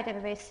 all right,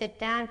 everybody sit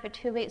down for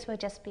 2 weeks, we'll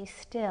just be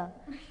still.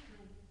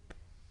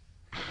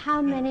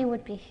 How many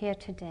would be here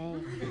today?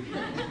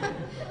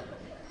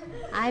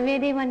 I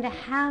really wonder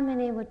how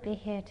many would be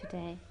here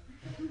today.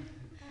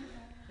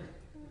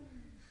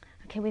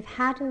 Okay, we've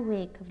had a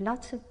week of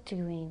lots of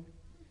doing.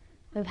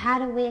 We've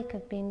had a week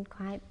of being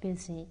quite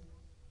busy.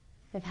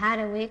 We've had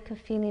a week of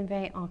feeling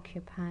very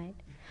occupied.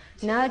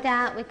 No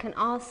doubt we can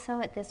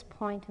also, at this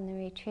point in the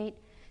retreat,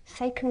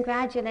 say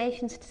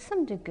congratulations to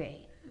some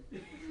degree.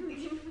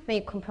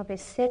 You can probably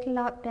sit a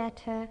lot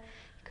better.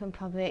 You can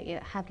probably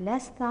have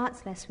less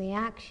thoughts, less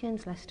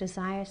reactions, less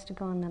desires to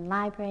go in the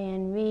library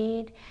and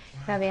read. You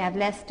probably have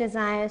less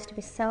desires to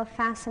be so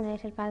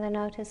fascinated by the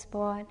notice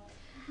board.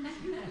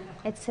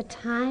 It's a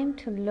time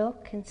to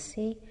look and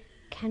see,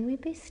 can we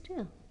be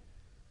still?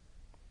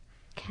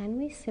 Can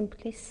we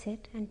simply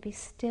sit and be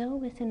still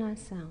within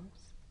ourselves?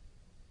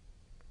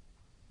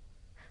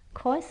 Of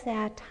course, there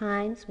are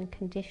times when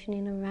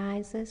conditioning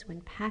arises,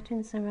 when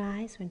patterns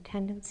arise, when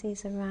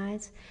tendencies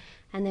arise,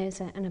 and there's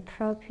an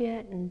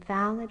appropriate and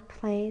valid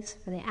place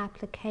for the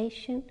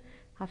application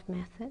of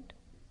method.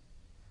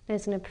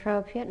 There's an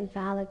appropriate and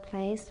valid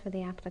place for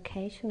the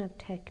application of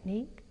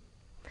technique.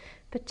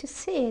 But to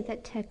see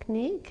that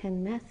technique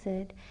and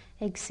method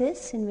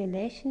exists in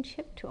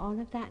relationship to all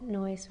of that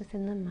noise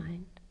within the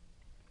mind.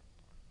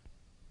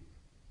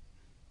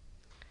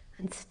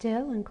 And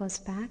still one goes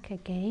back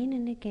again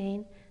and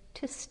again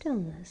to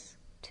stillness,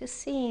 to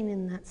seeing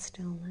in that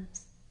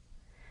stillness,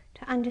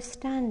 to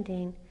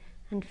understanding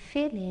and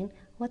feeling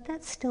what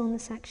that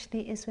stillness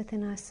actually is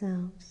within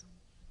ourselves.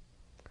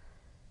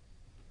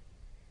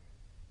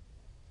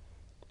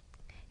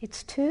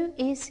 It's too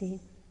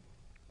easy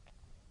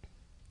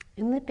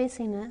in the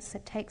busyness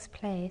that takes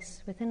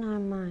place within our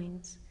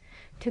minds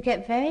to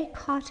get very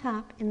caught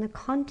up in the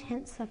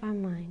contents of our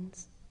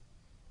minds.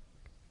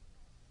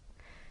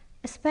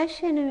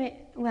 Especially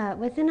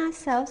within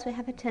ourselves, we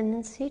have a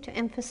tendency to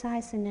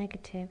emphasize the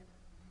negative.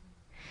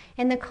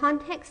 In the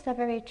context of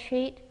a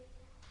retreat,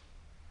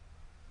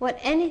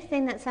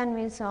 anything that's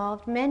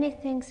unresolved, many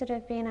things that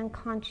have been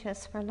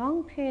unconscious for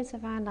long periods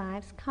of our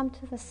lives come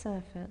to the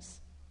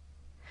surface.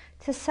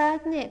 So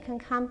certainly it can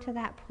come to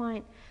that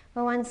point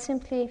where one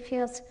simply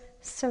feels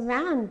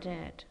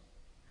surrounded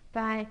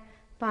by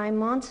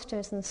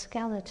monsters and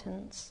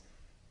skeletons.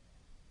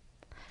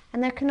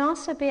 And there can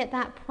also be at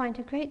that point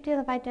a great deal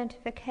of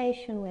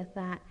identification with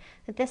that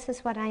this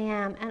is what I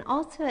am. And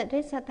also it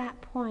is at that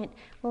point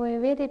where we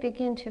really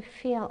begin to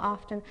feel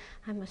often,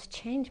 I must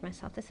change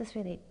myself. This is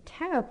really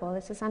terrible.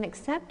 This is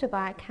unacceptable.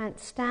 I can't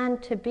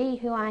stand to be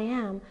who I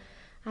am.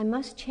 I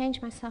must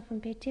change myself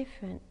and be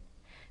different.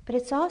 But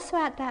it's also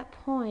at that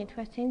point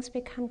where things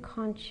become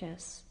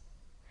conscious,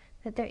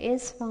 that there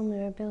is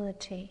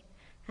vulnerability,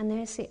 and there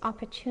is the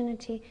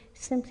opportunity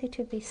simply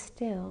to be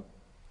still.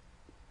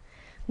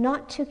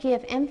 Not to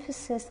give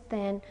emphasis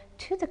then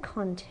to the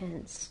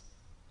contents,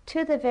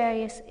 to the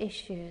various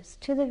issues,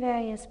 to the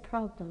various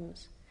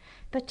problems,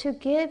 but to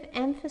give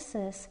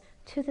emphasis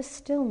to the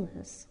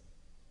stillness,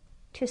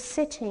 to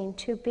sitting,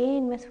 to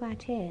being with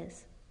what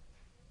is.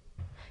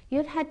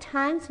 You've had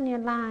times in your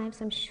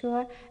lives, I'm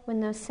sure,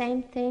 when those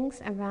same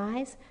things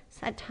arise.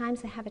 So at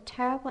times they have a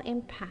terrible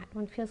impact.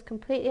 One feels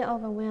completely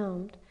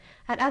overwhelmed.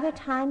 At other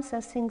times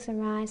those things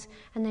arise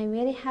and they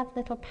really have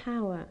little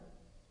power.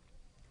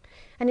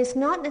 And it's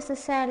not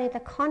necessarily the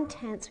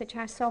contents which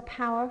are so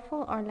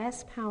powerful or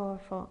less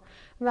powerful,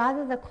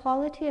 rather the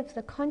quality of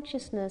the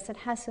consciousness that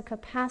has the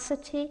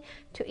capacity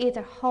to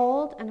either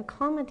hold and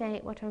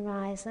accommodate what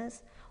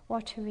arises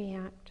or to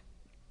react.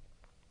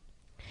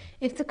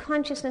 If the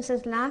consciousness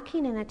is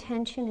lacking in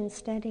attention and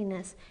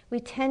steadiness,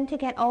 we tend to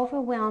get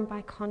overwhelmed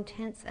by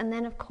contents, and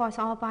then of course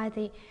all by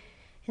the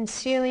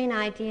ensuing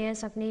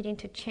ideas of needing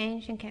to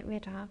change and get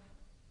rid of.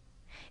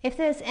 If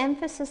there's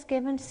emphasis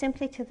given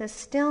simply to the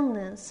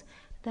stillness,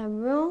 the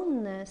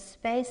room, the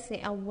space,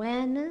 the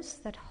awareness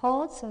that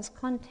holds those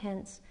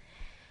contents,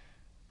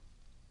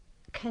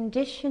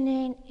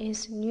 conditioning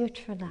is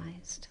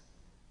neutralized.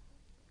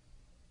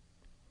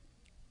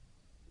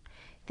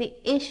 The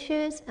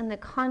issues and the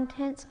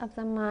contents of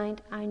the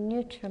mind are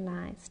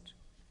neutralized.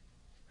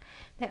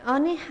 They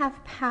only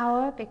have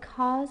power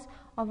because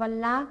of a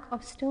lack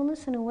of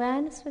stillness and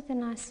awareness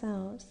within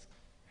ourselves.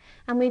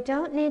 And we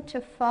don't need to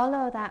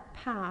follow that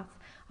path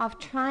of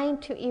trying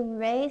to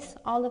erase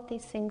all of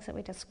these things that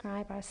we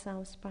describe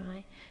ourselves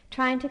by,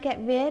 trying to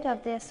get rid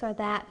of this or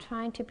that,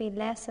 trying to be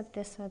less of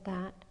this or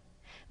that.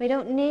 We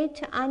don't need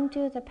to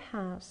undo the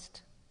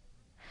past,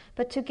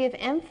 but to give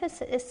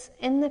emphasis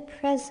in the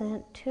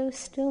present to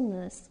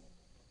stillness.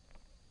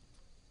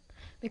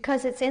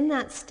 Because it's in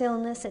that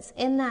stillness, it's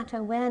in that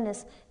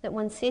awareness that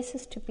one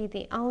ceases to be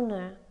the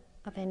owner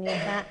of any of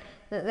that,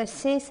 that there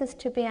ceases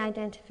to be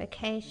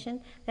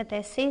identification, that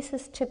there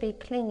ceases to be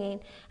clinging,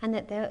 and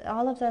that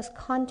all of those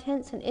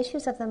contents and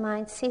issues of the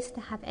mind cease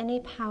to have any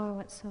power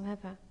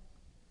whatsoever.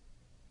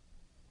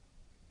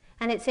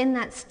 And it's in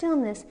that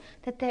stillness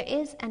that there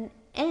is an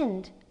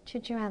end to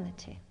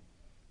duality.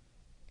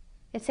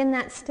 It's in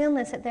that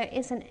stillness that there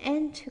is an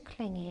end to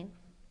clinging,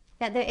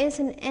 that there is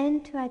an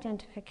end to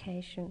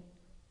identification.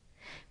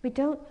 We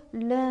don't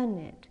learn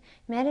it.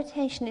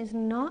 Meditation is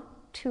not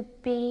to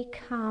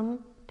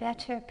become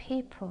better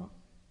people,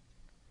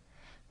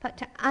 but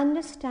to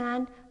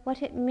understand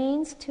what it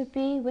means to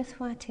be with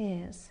what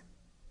is.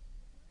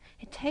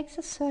 It takes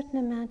a certain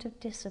amount of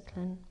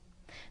discipline.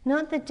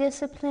 Not the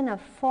discipline of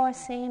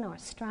forcing or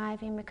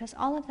striving, because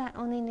all of that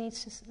only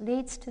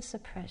leads to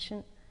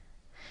suppression,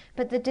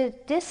 but the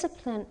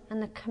discipline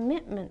and the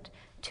commitment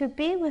to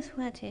be with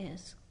what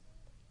is,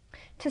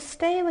 to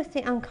stay with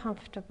the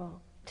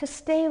uncomfortable, to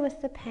stay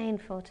with the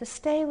painful, to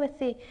stay with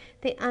the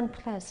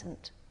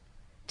unpleasant,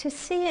 to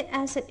see it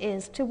as it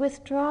is, to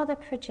withdraw the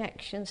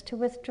projections, to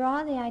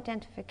withdraw the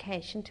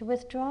identification, to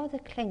withdraw the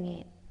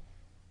clinging,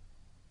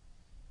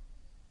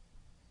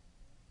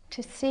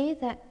 to see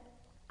that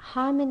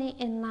harmony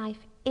in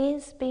life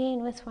is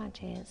being with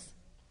what is.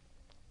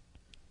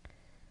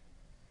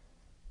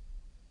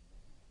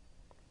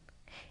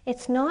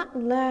 It's not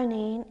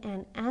learning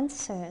and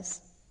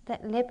answers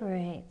that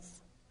liberates.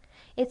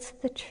 It's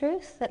the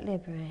truth that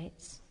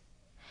liberates.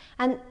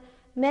 And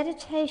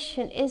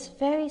meditation is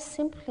very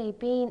simply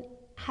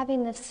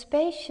having the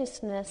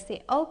spaciousness,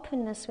 the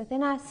openness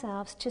within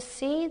ourselves to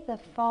see the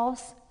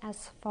false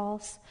as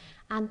false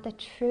and the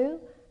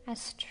true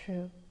as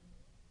true.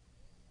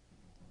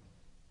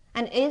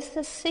 And is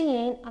the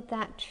seeing of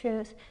that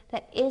truth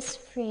that is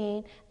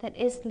freeing, that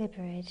is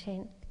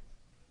liberating.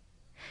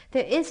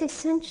 There is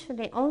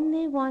essentially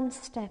only one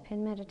step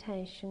in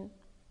meditation.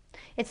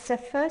 It's the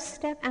first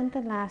step and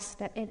the last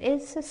step. It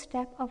is the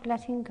step of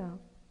letting go.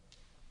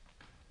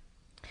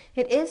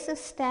 It is the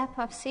step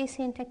of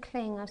ceasing to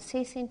cling, of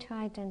ceasing to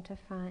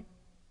identify.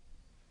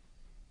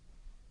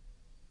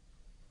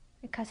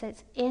 Because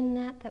it's in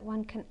that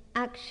one can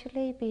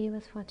actually be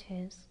with what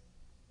is.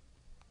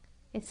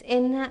 It's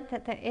in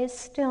that there is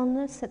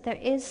stillness, that there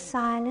is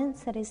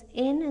silence, that is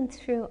in and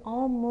through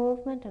all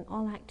movement and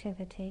all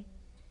activity.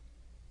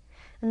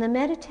 And the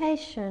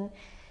meditation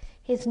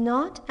is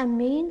not a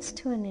means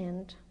to an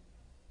end.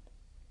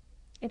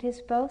 It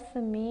is both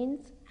the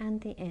means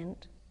and the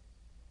end.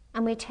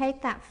 And we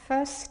take that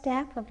first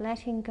step of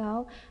letting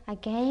go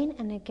again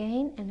and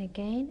again and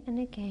again and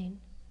again.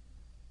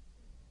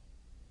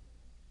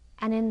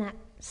 And in that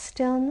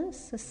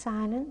stillness, the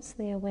silence,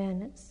 the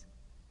awareness,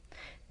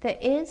 there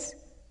is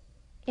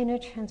inner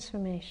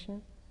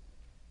transformation.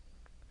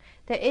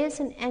 There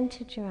is an end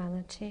to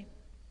duality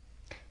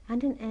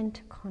and an end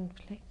to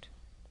conflict.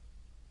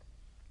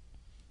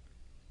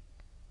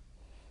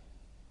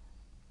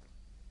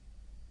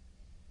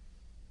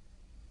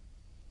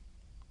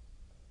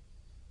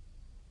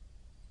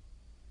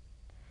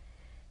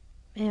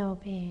 May all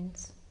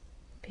beings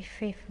be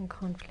free from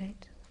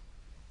conflict.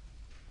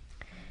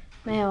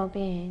 May all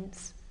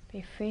beings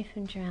be free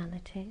from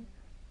duality.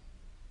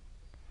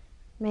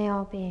 May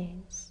all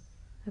beings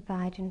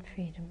abide in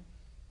freedom.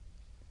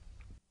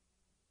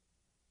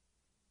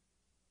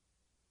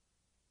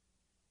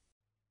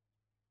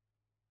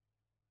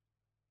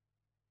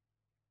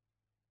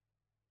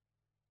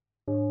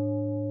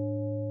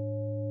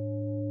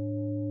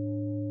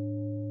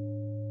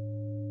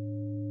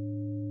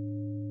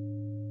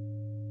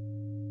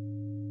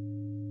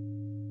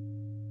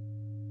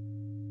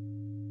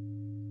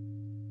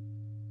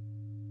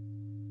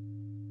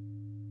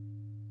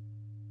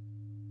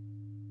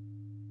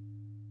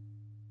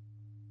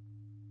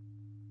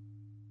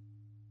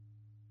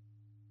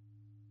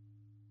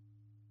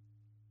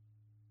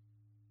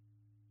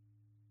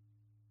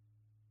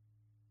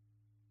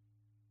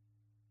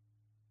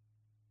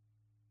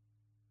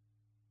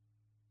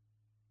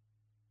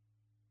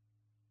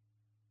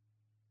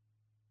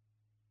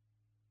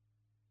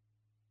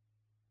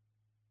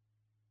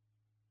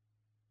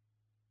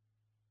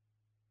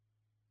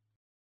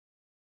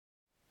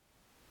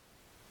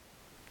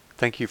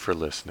 Thank you for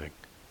listening.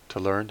 To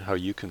learn how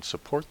you can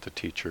support the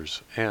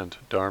teachers and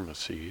Dharma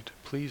Seed,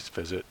 please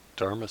visit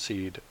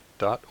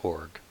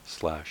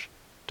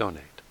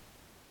dharmaseed.org/donate.